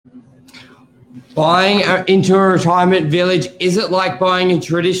Buying into a retirement village, is it like buying a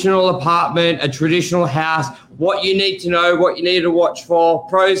traditional apartment, a traditional house? What you need to know, what you need to watch for,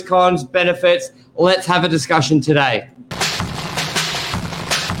 pros, cons, benefits. Let's have a discussion today.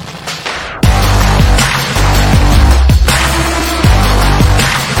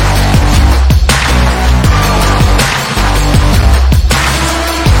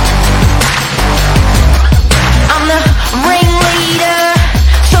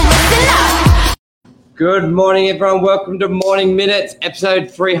 Good morning, everyone. Welcome to Morning Minutes, episode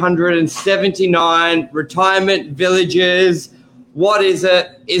 379, Retirement Villages. What is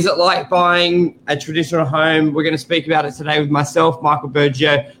it? Is it like buying a traditional home? We're going to speak about it today with myself, Michael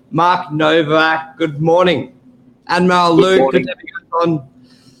Bergio, Mark Novak. Good morning. Admiral Luke, good to have you on.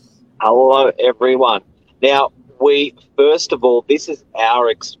 Hello, everyone. Now, first of all, this is our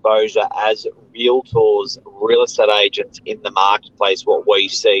exposure as realtors, real estate agents in the marketplace, what we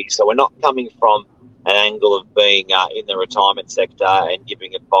see. So we're not coming from an angle of being in the retirement sector and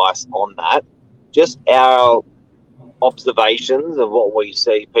giving advice on that. Just our observations of what we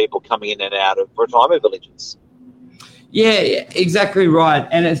see people coming in and out of retirement villages. Yeah, exactly right.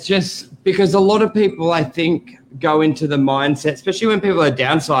 And it's just because a lot of people, I think, go into the mindset, especially when people are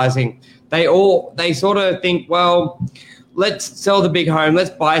downsizing, they sort of think, well, let's sell the big home,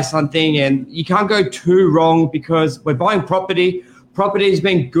 let's buy something. And you can't go too wrong because we're buying property. Property has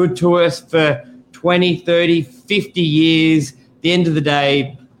been good to us for 20, 30, 50 years. At the end of the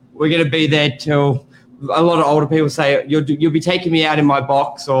day, we're going to be there till a lot of older people say, you'll be taking me out in my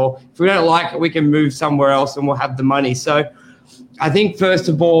box, or if we don't like it, we can move somewhere else and we'll have the money. So I think, first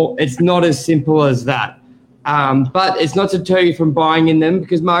of all, it's not as simple as that. But it's not to deter you from buying in them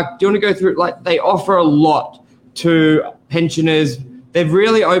because, Mark, do you want to go through, like, they offer a lot to pensioners.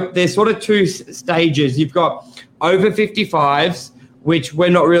 There's sort of two stages. You've got over 55s, which we're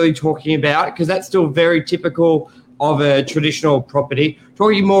not really talking about because that's still very typical of a traditional property.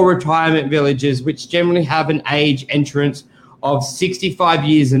 Talking more retirement villages, which generally have an age entrance of 65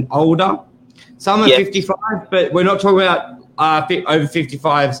 years and older. Some are 55, but we're not talking about over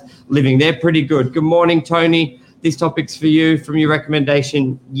 55s living. They're pretty good. Good morning, Tony. This topic's for you from your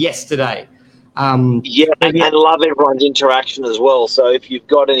recommendation yesterday. And love everyone's interaction as well. So if you've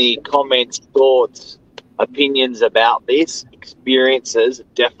got any comments, thoughts, opinions about this, experiences,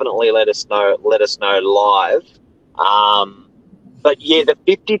 definitely let us know live. But yeah,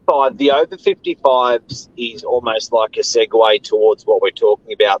 the over 55s is almost like a segue towards what we're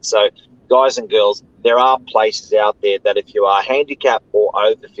talking about. So guys and girls, there are places out there that if you are handicapped or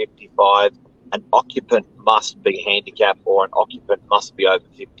over 55, an occupant must be handicapped or an occupant must be over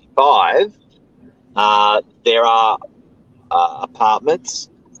 55. There are apartments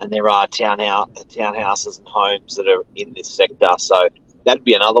and there are townhouses and homes that are in this sector. So that'd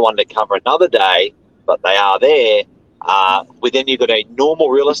be another one to cover another day, but they are there. Then you've got a normal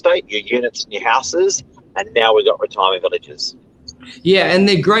real estate, your units and your houses, and now we've got retirement villages. Yeah, and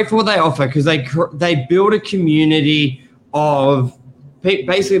they're great for what they offer because they build a community of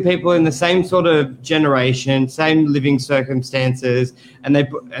basically people in the same sort of generation, same living circumstances, and they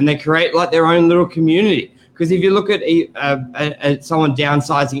create like their own little community. Because if you look at someone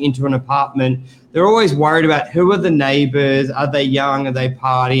downsizing into an apartment, they're always worried about who are the neighbours, are they young, are they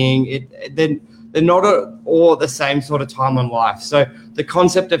partying? They're not all at the same sort of time in life. So the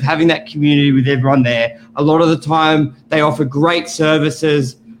concept of having that community with everyone there, a lot of the time they offer great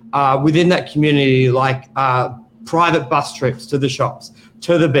services within that community, like private bus trips to the shops,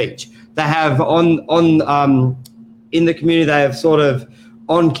 to the beach. They have in the community, they have sort of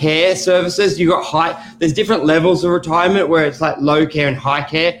on care services. There's different levels of retirement where it's like low care and high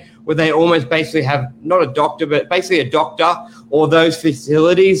care, where they almost basically have not a doctor, but basically a doctor or those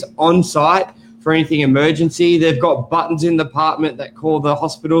facilities on site for anything emergency. They've got buttons in the apartment that call the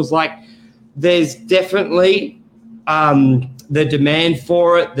hospitals. Like, there's definitely the demand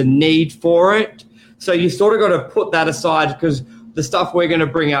for it, the need for it. So you sort of got to put that aside because the stuff we're going to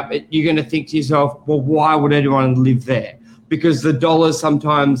bring up, you're going to think to yourself, well, why would anyone live there? Because the dollars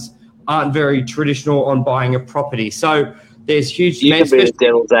sometimes aren't very traditional on buying a property. So there's huge demand. You can be a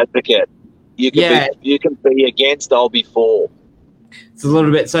devil's advocate. You can be against, I'll be for. It's a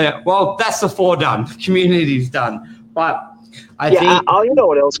little bit. So, well, that's the for done. Community's done. But I think... you know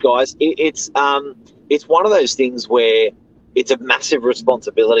what else, guys? It's one of those things where it's a massive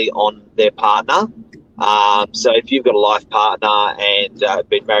responsibility on their partner. So if you've got a life partner and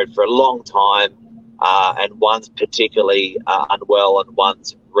been married for a long time, and one's particularly unwell and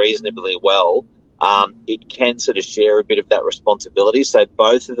one's reasonably well, it can sort of share a bit of that responsibility. So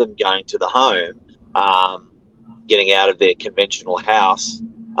both of them going to the home, getting out of their conventional house,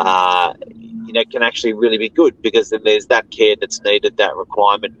 can actually really be good, because then there's that care that's needed, that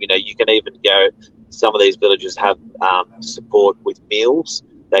requirement. You can even go, some of these villages have support with meals.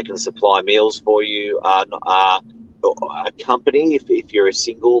 They can supply meals for you. A company, if you're a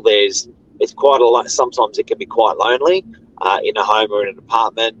single, it's quite a lot. Sometimes it can be quite lonely in a home or in an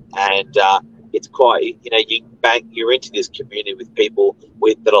apartment, and it's quite, you're into this community with people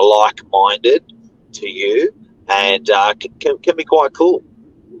that are like-minded to you, and can be quite cool.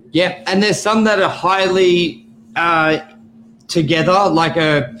 Yeah, and there's some that are highly together,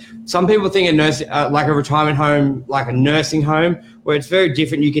 some people think like a retirement home, like a nursing home, where it's very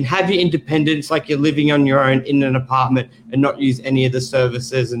different. You can have your independence, like you're living on your own in an apartment, and not use any of the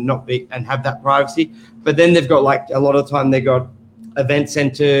services and and have that privacy. But then they've got, like, a lot of the time they've got event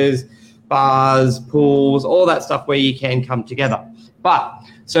centers, bars, pools, all that stuff where you can come together. But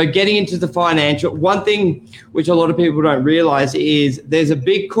so getting into the financial, one thing which a lot of people don't realize is there's a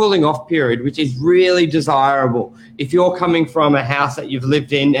big cooling off period, which is really desirable. If you're coming from a house that you've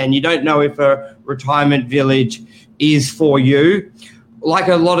lived in and you don't know if a retirement village is for you, like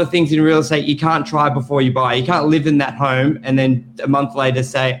a lot of things in real estate, you can't try before you buy. You can't live in that home and then a month later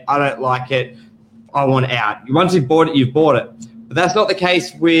say, I don't like it, I want out. Once you've bought it, you've bought it. But that's not the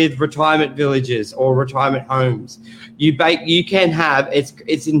case with retirement villages or retirement homes. You can have,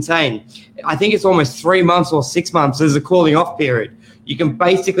 it's insane. I think it's almost 3 months or 6 months as a cooling off period. You can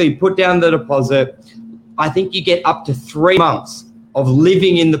basically put down the deposit. I think you get up to 3 months of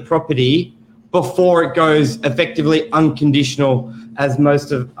living in the property before it goes effectively unconditional, as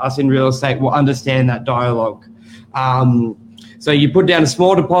most of us in real estate will understand that dialogue. So you put down a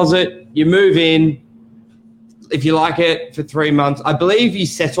small deposit, you move in. If you like it, for 3 months, I believe you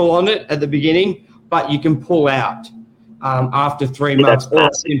settle on it at the beginning, but you can pull out after 3 months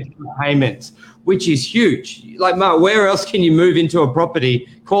or in payments, which is huge. Like, Mark, where else can you move into a property,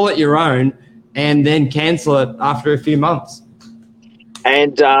 call it your own, and then cancel it after a few months?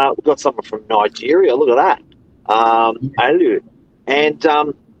 And we've got someone from Nigeria. Look at that. Alu. And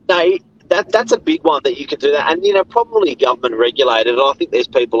no, that's a big one that you can do that. And, probably government regulated. I think there's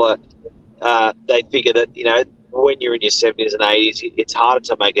people they figure that, when you're in your 70s and 80s, it's harder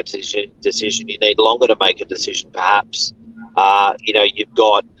to make a decision. You need longer to make a decision, perhaps. You've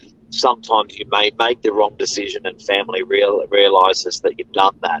got, sometimes you may make the wrong decision and family realises that you've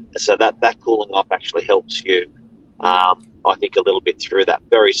done that. So that cooling off actually helps you, I think, a little bit through that.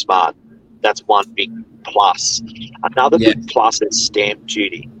 Very smart. That's one big plus. Another big plus is stamp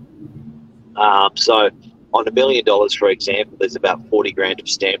duty. So on $1 million, for example, there's about 40 grand of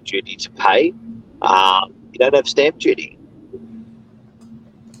stamp duty to pay. You don't have stamp duty.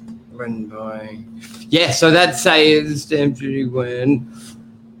 So that's the stamp duty when.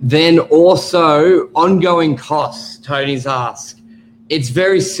 Then also ongoing costs, Tony's asked. It's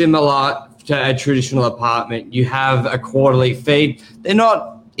very similar to a traditional apartment. You have a quarterly fee. They're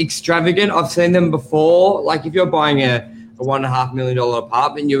not extravagant. I've seen them before. Like, if you're buying a $1.5 million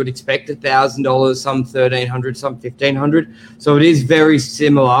apartment, you would expect $1,000, some $1,300, some $1,500. So it is very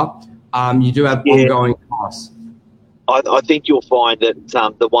similar. You do have ongoing costs. I think you'll find that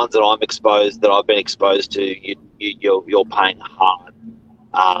the ones that I've been exposed to, you're paying hard.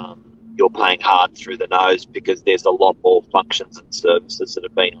 You're paying hard through the nose, because there's a lot more functions and services that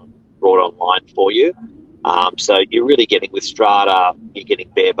have been brought online for you. So you're really getting, with Strata, you're getting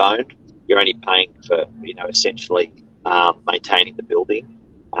bare boned. You're only paying for, essentially maintaining the building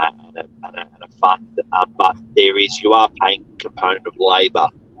and a fund. But you are paying a component of labour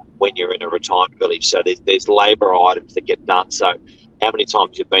when you're in a retirement village. So there's labour items that get done. So how many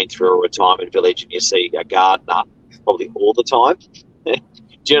times you've been through a retirement village and you see a gardener? Probably all the time.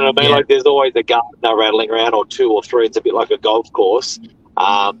 Do you know what I mean? Yeah. Like, there's always a gardener rattling around, or two or three. It's a bit like a golf course.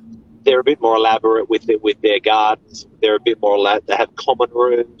 They're a bit more elaborate with their gardens. They're a bit more elaborate. They have common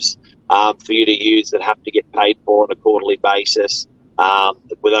rooms for you to use that have to get paid for on a quarterly basis. Where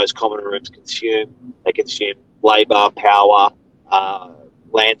those common rooms consume labour, power,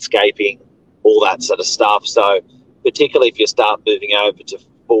 landscaping, all that sort of stuff. So particularly if you start moving over to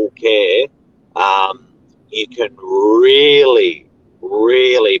full care, you can really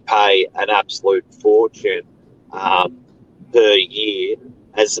pay an absolute fortune per year,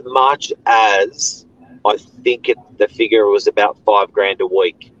 as much as, I think the figure was about $5,000 a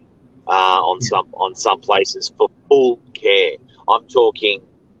week on some places for full care. I'm talking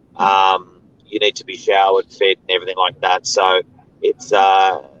you need to be showered, fed, and everything like that. So it's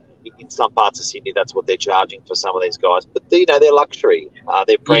in some parts of Sydney, that's what they're charging for some of these guys. But they're luxury.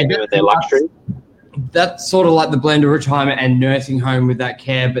 They're premium and they're luxury. That's sort of like the blend of retirement and nursing home with that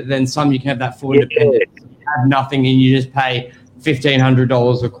care. But then some, you can have that full independence. You have nothing and you just pay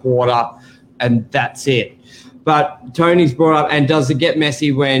 $1,500 a quarter. and that's it. But Tony's brought up, and does it get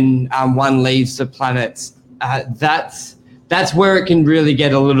messy when one leaves the planets? That's where it can really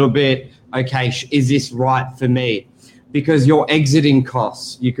get a little bit, okay, is this right for me? Because your exiting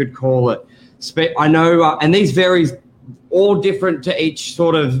costs, you could call it. I know, and these varies all different to each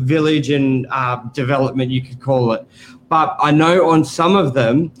sort of village and development, you could call it. But I know on some of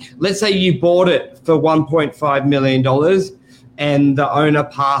them, let's say you bought it for $1.5 million and the owner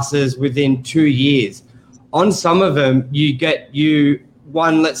passes within 2 years. On some of them,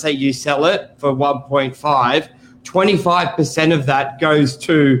 let's say you sell it for 1.5, 25% of that goes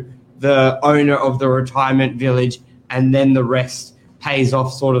to the owner of the retirement village, and then the rest pays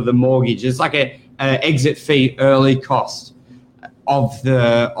off sort of the mortgage. It's like an exit fee early cost of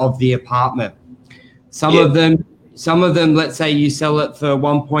the apartment. Some of them, let's say you sell it for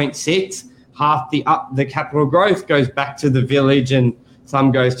 1.6, half the capital growth goes back to the village and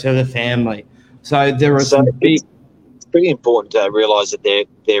some goes to the family. So there are some big. It's pretty important to realise that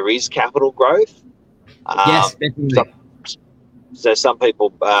there is capital growth. Yes, definitely. So some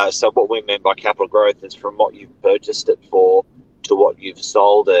people, so what we mean by capital growth is from what you've purchased it for to what you've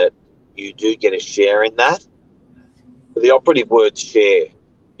sold it, you do get a share in that. The operative word's share,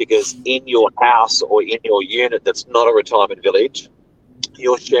 because in your house or in your unit that's not a retirement village,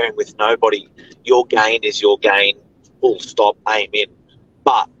 you're sharing with nobody. Your gain is your gain, full stop, amen.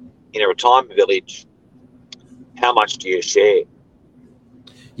 But in a retirement village, how much do you share?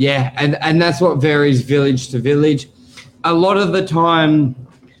 Yeah, and that's what varies village to village. A lot of the time,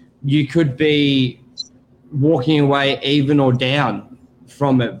 you could be walking away even or down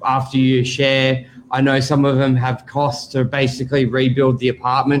from it after you share. I know some of them have costs to basically rebuild the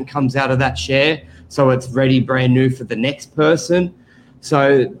apartment, comes out of that share, so it's ready brand new for the next person.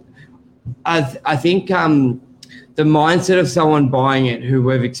 So I think the mindset of someone buying it who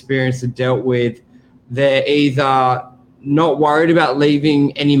we've experienced and dealt with, they're either not worried about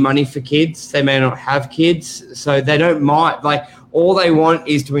leaving any money for kids. They may not have kids, so they don't mind. Like, all they want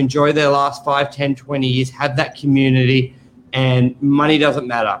is to enjoy their last 5, 10, 20 years, have that community, and money doesn't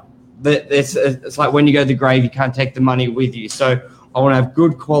matter. It's like when you go to the grave, you can't take the money with you. So I want to have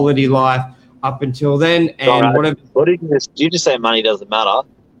good quality life up until then. And whatever. What did you just say? Money doesn't matter.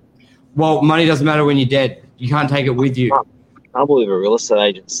 Well, money doesn't matter when you're dead. You can't take it with you. I can't believe a real estate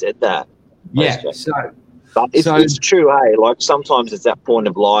agent said that. Yeah. But it's true, hey. Like, sometimes it's that point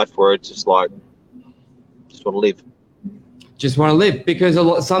of life where it's just like, just want to live. Just want to live, because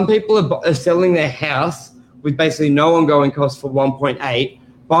some people are selling their house with basically no ongoing costs for 1.8,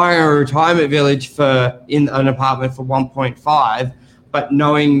 buying a retirement village in an apartment for 1.5, but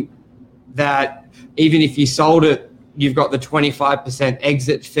knowing that even if you sold it, you've got the 25%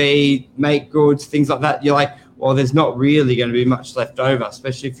 exit fee, make goods, things like that. You're like, well, there's not really going to be much left over,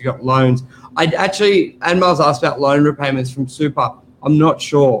 especially if you've got loans. Anmal's asked about loan repayments from Super. I'm not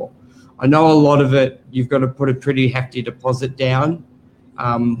sure. I know a lot of it, you've got to put a pretty hefty deposit down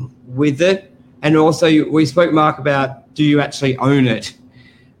with it. And also, we spoke, Mark, about, do you actually own it?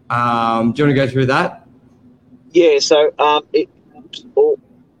 Do you want to go through that? Yeah, so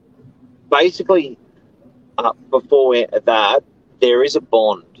basically, before that, there is a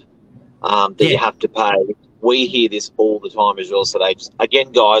bond that you have to pay. We hear this all the time as real estate agents.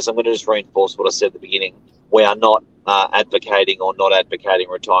 Again, guys, I'm going to just reinforce what I said at the beginning. We are not advocating or not advocating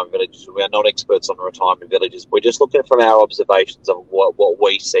retirement villages. We are not experts on retirement villages. We're just looking from our observations of what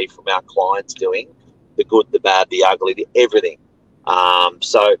we see from our clients doing, the good, the bad, the ugly, the everything.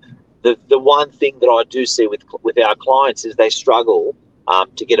 So the one thing that I do see with our clients is they struggle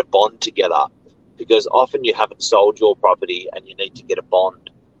to get a bond together, because often you haven't sold your property and you need to get a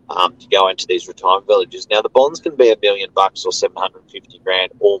bond to go into these retirement villages. Now, the bonds can be $1 million or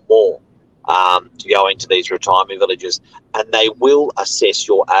 $750,000 or more to go into these retirement villages, and they will assess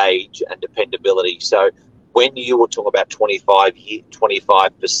your age and dependability. So when you were talking about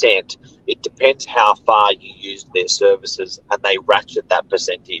 25%, it depends how far you used their services, and they ratchet that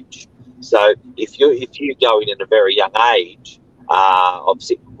percentage. So if you go in at a very young age,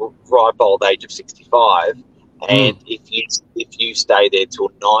 ripe old age of 65, and if you stay there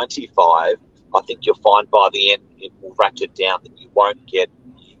till 95, I think you'll find by the end it will ratchet down, that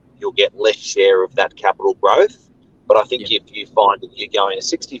you'll get less share of that capital growth. But I think if you find that you go in at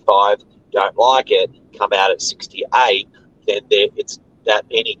 65, don't like it, come out at 68, then it's that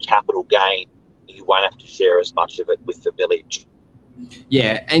any capital gain, you won't have to share as much of it with the village.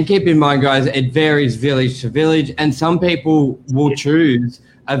 Yeah, and keep in mind, guys, it varies village to village, and some people will choose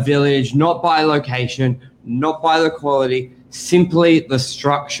a village not by location, not by the quality, simply the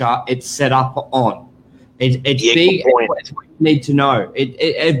structure it's set up on. It's big. need to know.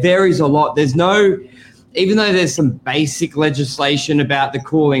 It varies a lot. There's no, even though there's some basic legislation about the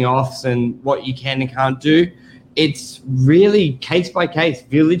cooling offs and what you can and can't do, it's really case by case,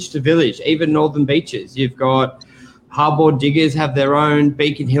 village to village. Even Northern Beaches, you've got Harbord Diggers have their own,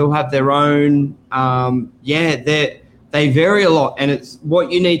 Beacon Hill have their own. They vary a lot, and it's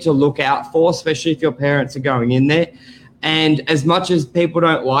what you need to look out for, especially if your parents are going in there. And as much as people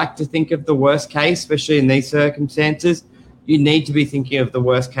don't like to think of the worst case, especially in these circumstances, you need to be thinking of the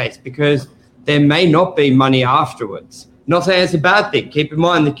worst case, because there may not be money afterwards. Not saying it's a bad thing. Keep in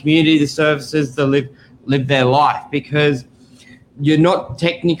mind the community, the services, the live their life, because you're not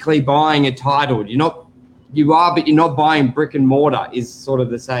technically buying a title. You are, but you're not buying brick and mortar, is sort of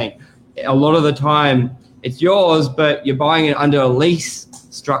the saying. A lot of the time it's yours, but you're buying it under a lease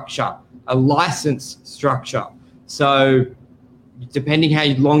structure, a license structure. So depending how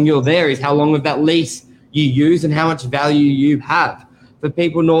long you're there is how long of that lease you use and how much value you have. For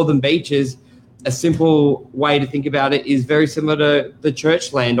people Northern Beaches, a simple way to think about it is very similar to the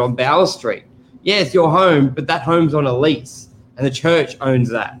church land on Bower Street. Yeah, it's your home, but that home's on a lease and the church owns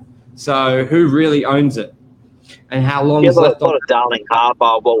that. So who really owns it? And how long is left on? A lot of Darling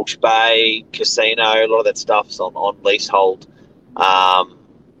Harbour, Walsh Bay, Casino, a lot of that stuff's on leasehold,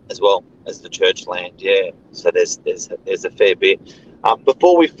 as well as the church land. Yeah, so there's a fair bit.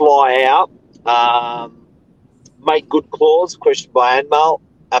 Before we fly out, make good clause. Question by Anmal.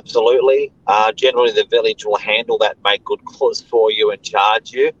 Absolutely. Generally, the village will handle that make good clause for you and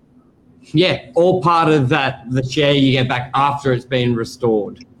charge you. Yeah, all part of that. The share you get back after it's been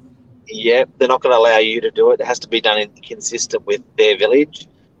restored. Yeah, they're not going to allow you to do it. It has to be done consistent with their village.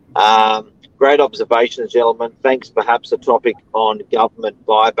 Great observations, gentlemen. Thanks. Perhaps a topic on government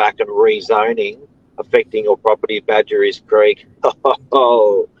buyback and rezoning affecting your property, Badger Ears Creek.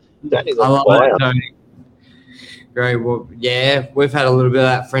 Tony's on fire. Tony. Great. Well, yeah, we've had a little bit of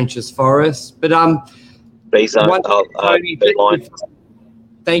that French's Forest, but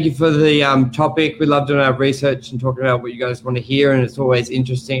thank you for the topic. We love doing our research and talking about what you guys want to hear, and it's always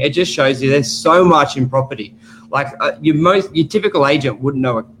interesting. It just shows you there's so much in property. Like your typical agent wouldn't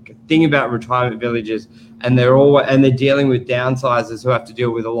know a thing about retirement villages, and they're dealing with downsizers who have to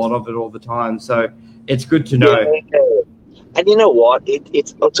deal with a lot of it all the time. So it's good to know. Yeah. And you know what?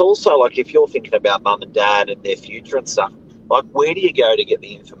 It's also like if you're thinking about mum and dad and their future and stuff, like where do you go to get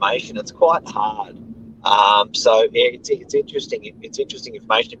the information? It's quite hard. So yeah, it's interesting. It's interesting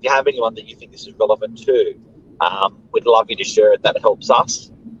information. If you have anyone that you think this is relevant to, we'd love you to share it. That helps us.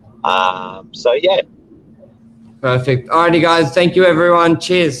 So yeah. Perfect. Alrighty, guys. Thank you, everyone.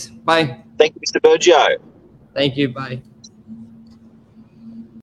 Cheers. Bye. Thank you, Mr. Burgio. Thank you. Bye.